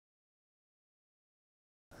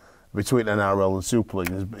between NRL and Super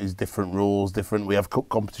League is different rules, different. We have cup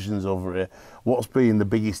competitions over here. What's been the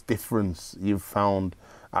biggest difference you've found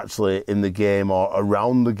actually in the game or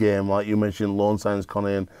around the game? Like you mentioned, loan signings,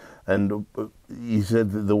 Connie, and you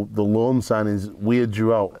said that the loan signings weirded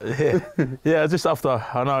you out. Yeah. Just after,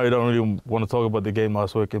 I know I don't really want to talk about the game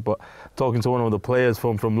last week, but talking to one of the players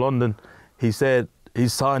from London, he said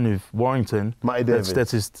he's signed with Warrington. Matty Davis.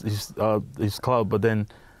 That's his club, but then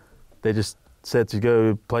they just said to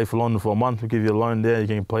go play for London for a month. We'll give you a loan there. You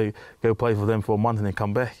can go play for them for a month and then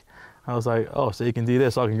come back. I was like, oh, so you can do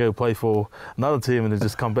this. I can go play for another team and then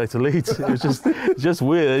just come back to Leeds. It was just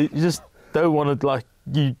weird. You just don't want to,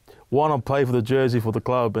 you want to play for the jersey for the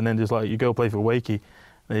club and then just you go play for Wakey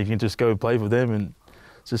and you can just go play for them and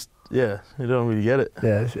just, you don't really get it.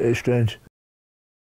 Yeah, it's strange.